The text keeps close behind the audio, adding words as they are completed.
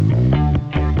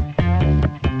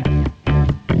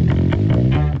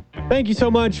Thank you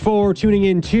so much for tuning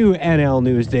in to NL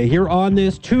Newsday here on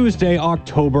this Tuesday,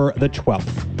 October the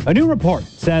 12th. A new report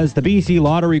says the BC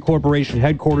Lottery Corporation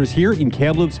headquarters here in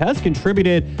Kamloops has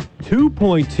contributed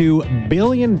 $2.2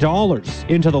 billion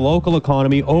into the local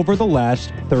economy over the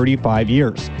last 35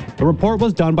 years. The report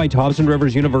was done by Thompson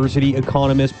Rivers University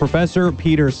economist Professor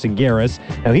Peter Segaris.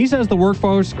 Now, he says the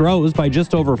workforce grows by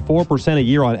just over 4% a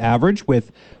year on average,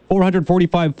 with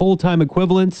 445 full-time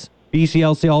equivalents.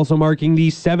 BCLC also marking the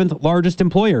 7th largest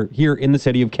employer here in the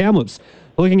city of Kamloops.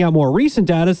 Looking at more recent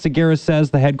data, Segaris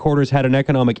says the headquarters had an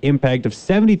economic impact of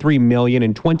 $73 million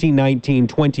in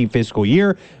 2019-20 fiscal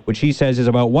year, which he says is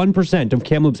about 1% of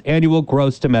Kamloops' annual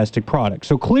gross domestic product.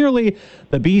 So clearly,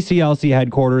 the BCLC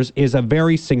headquarters is a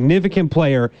very significant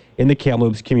player in the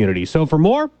Kamloops community. So for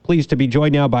more, pleased to be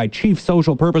joined now by Chief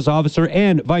Social Purpose Officer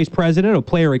and Vice President of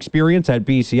Player Experience at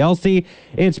BCLC.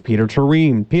 It's Peter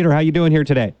Tureen. Peter, how you doing here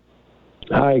today?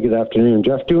 Hi, good afternoon.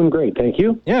 Jeff, doing great. Thank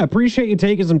you. Yeah, appreciate you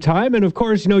taking some time. And of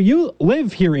course, you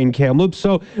live here in Kamloops.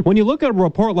 So when you look at a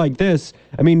report like this,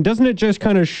 I mean, doesn't it just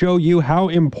kind of show you how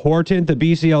important the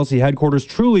BCLC headquarters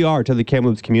truly are to the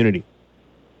Kamloops community?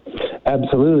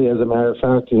 Absolutely. As a matter of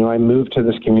fact, I moved to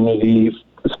this community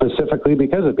specifically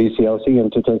because of BCLC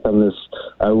and to take on this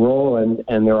role.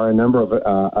 And there are a number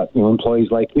of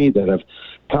employees like me that have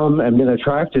come and been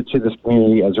attracted to this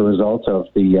community as a result of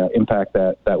the impact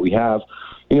that we have.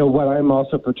 What I'm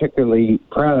also particularly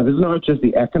proud of is not just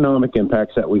the economic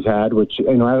impacts that we've had, which,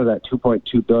 out of that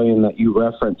 $2.2 billion that you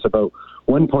reference, about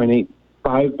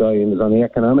 $1.85 billion is on the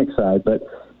economic side, but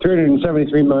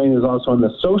 $373 million is also on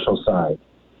the social side.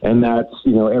 And that's,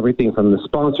 everything from the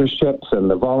sponsorships and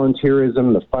the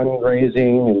volunteerism, the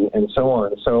fundraising, and so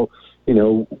on. So,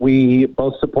 we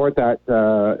both support that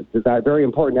very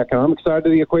important economic side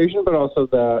of the equation, but also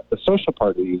the social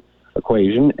part of the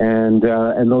equation. And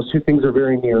those two things are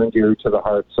very near and dear to the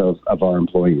hearts of our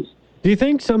employees. Do you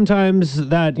think sometimes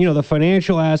that, the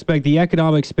financial aspect, the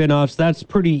economic spin-offs, that's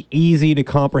pretty easy to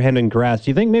comprehend and grasp?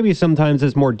 Do you think maybe sometimes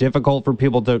it's more difficult for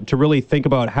people to really think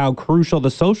about how crucial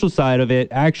the social side of it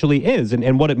actually is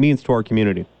and what it means to our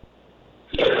community?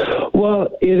 Well,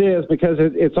 it is, because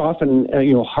it's often,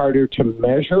 harder to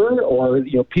measure, or,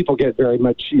 people get very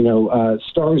much,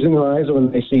 stars in their eyes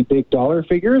when they see big dollar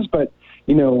figures. But,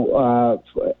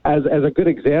 as a good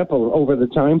example, over the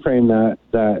time frame that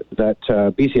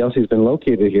BCLC has been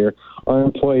located here, our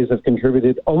employees have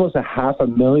contributed almost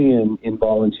 500,000 in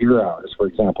volunteer hours, for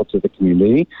example, to the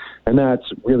community. And that's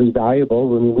really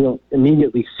valuable. I mean, we don't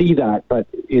immediately see that, but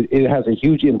it has a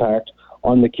huge impact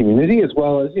on the community, as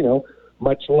well as,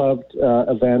 much-loved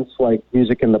events like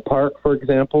Music in the Park, for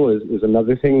example, is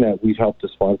another thing that we've helped to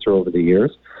sponsor over the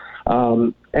years.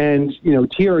 And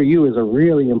TRU is a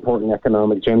really important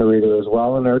economic generator as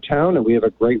well in our town, and we have a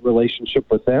great relationship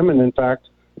with them. And in fact,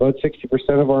 about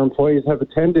 60% of our employees have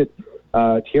attended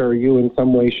TRU in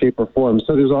some way, shape, or form.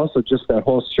 So there's also just that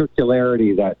whole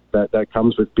circularity that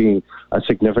comes with being a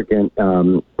significant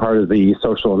part of the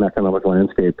social and economic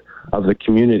landscape of the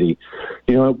community.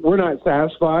 We're not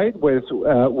satisfied with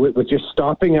just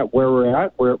stopping at where we're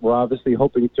at. We're obviously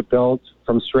hoping to build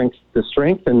from strength to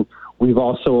strength, and we've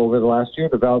also, over the last year,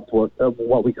 developed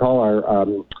what we call our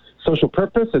social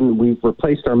purpose, and we've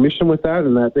replaced our mission with that,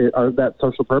 and that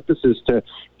social purpose is to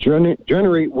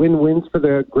generate win-wins for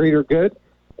the greater good.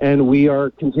 And we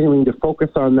are continuing to focus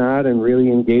on that and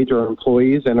really engage our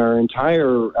employees and our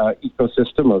entire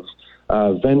ecosystem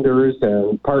of vendors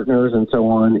and partners and so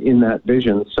on in that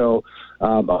vision. So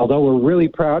although we're really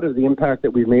proud of the impact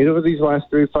that we've made over these last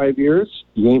 35 years,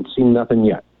 you ain't seen nothing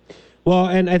yet. Well,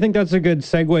 and I think that's a good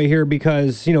segue here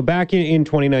because, back in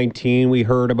 2019, we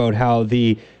heard about how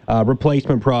the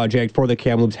replacement project for the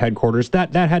Kamloops headquarters,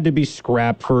 that had to be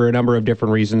scrapped for a number of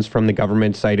different reasons, from the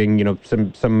government citing,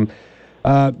 some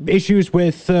issues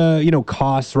with,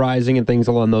 costs rising and things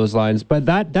along those lines. But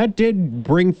that did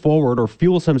bring forward or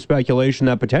fuel some speculation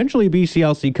that potentially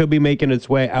BCLC could be making its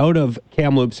way out of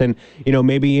Kamloops and,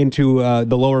 maybe into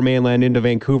the lower mainland, into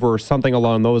Vancouver or something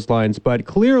along those lines. But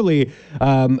clearly,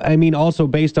 also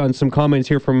based on some comments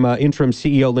here from interim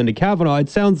CEO Linda Cavanaugh, it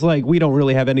sounds like we don't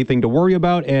really have anything to worry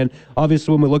about. And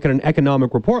obviously, when we look at an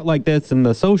economic report like this and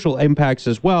the social impacts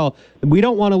as well, we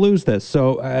don't want to lose this.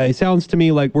 So it sounds to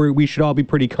me like we should all be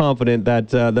pretty confident that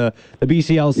the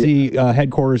BCLC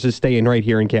headquarters is staying right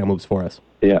here in Kamloops for us.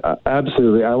 Yeah,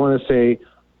 absolutely. I want to say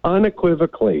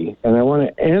unequivocally, and I want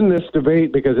to end this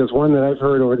debate because it's one that I've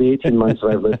heard over the 18 months that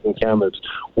I've lived in Kamloops.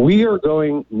 We are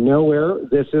going nowhere.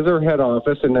 This is our head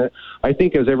office, and I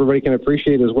think, as everybody can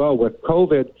appreciate as well, with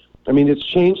COVID, it's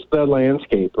changed the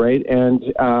landscape, right?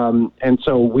 And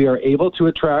so we are able to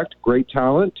attract great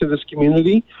talent to this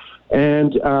community.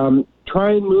 and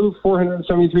try and move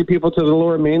 473 people to the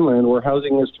Lower Mainland, where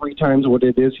housing is 3 times what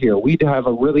it is here. We'd have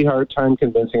a really hard time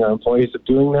convincing our employees of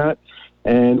doing that,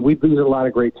 and we'd lose a lot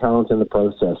of great talent in the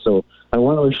process. So I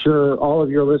want to assure all of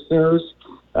your listeners,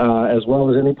 as well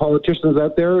as any politicians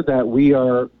out there, that we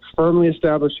are firmly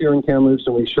established here in Kamloops,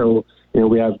 and we show,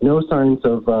 we have no signs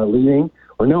of leaving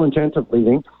or no intent of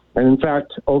leaving. And in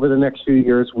fact, over the next few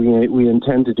years, we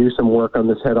intend to do some work on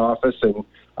this head office and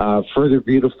further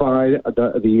beautify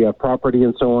the property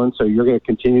and so on. So you're going to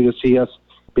continue to see us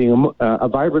being a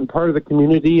vibrant part of the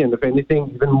community, and if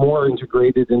anything, even more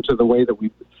integrated into the way that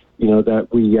we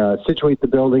situate the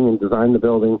building and design the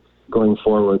building going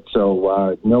forward.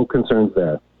 So no concerns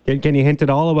there. Can you hint at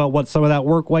all about what some of that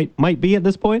work might be at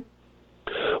this point?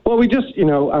 Well, we just,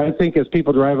 I think as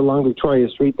people drive along Victoria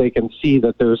Street, they can see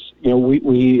that there's,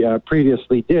 we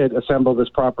previously did assemble this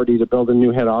property to build a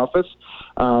new head office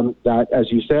that,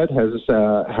 as you said,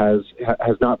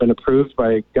 has not been approved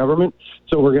by government.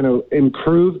 So we're going to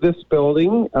improve this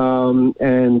building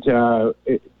and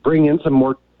bring in some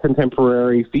more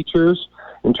contemporary features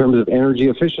in terms of energy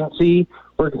efficiency,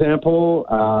 for example,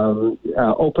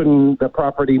 open the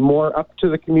property more up to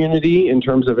the community in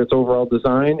terms of its overall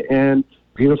design, and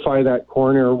beautify that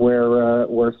corner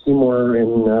where Seymour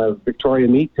and Victoria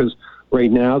meet, because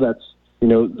right now that's,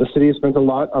 the city has spent a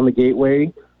lot on the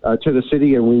gateway to the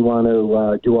city, and we want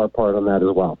to do our part on that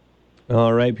as well.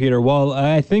 All right, Peter. Well,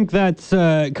 I think that's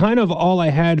kind of all I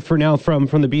had for now from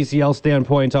the BCL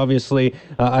standpoint. Obviously,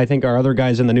 I think our other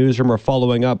guys in the newsroom are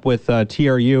following up with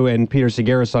TRU and Peter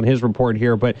Segaris on his report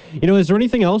here. But, is there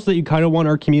anything else that you kind of want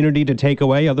our community to take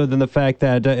away other than the fact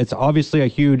that it's obviously a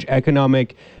huge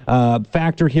economic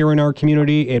factor here in our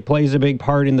community? It plays a big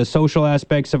part in the social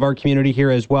aspects of our community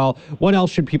here as well. What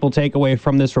else should people take away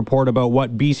from this report about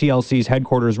what BCLC's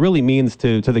headquarters really means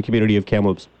to the community of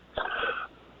Kamloops?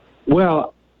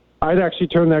 Well, I'd actually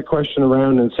turn that question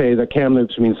around and say that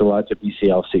Kamloops means a lot to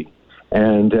BCLC.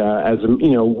 And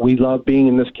we love being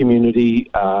in this community.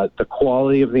 The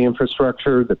quality of the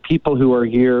infrastructure, the people who are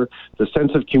here, the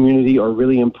sense of community are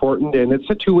really important. And it's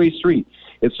a two-way street.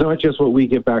 It's not just what we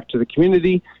give back to the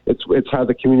community. It's how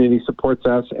the community supports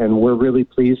us. And we're really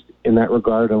pleased in that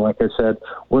regard. And like I said,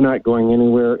 we're not going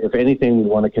anywhere. If anything, we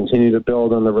want to continue to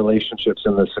build on the relationships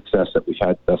and the success that we've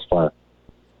had thus far.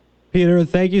 Peter,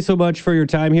 thank you so much for your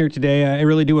time here today. I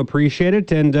really do appreciate it.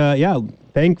 And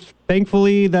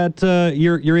thankfully that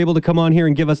you're able to come on here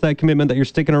and give us that commitment that you're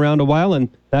sticking around a while. And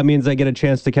that means I get a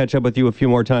chance to catch up with you a few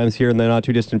more times here in the not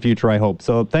too distant future, I hope.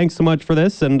 So thanks so much for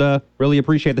this, and really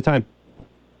appreciate the time.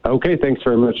 Okay, thanks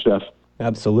very much, Jeff.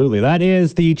 Absolutely. That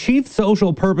is the Chief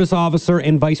Social Purpose Officer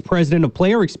and Vice President of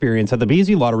Player Experience at the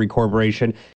BC Lottery Corporation,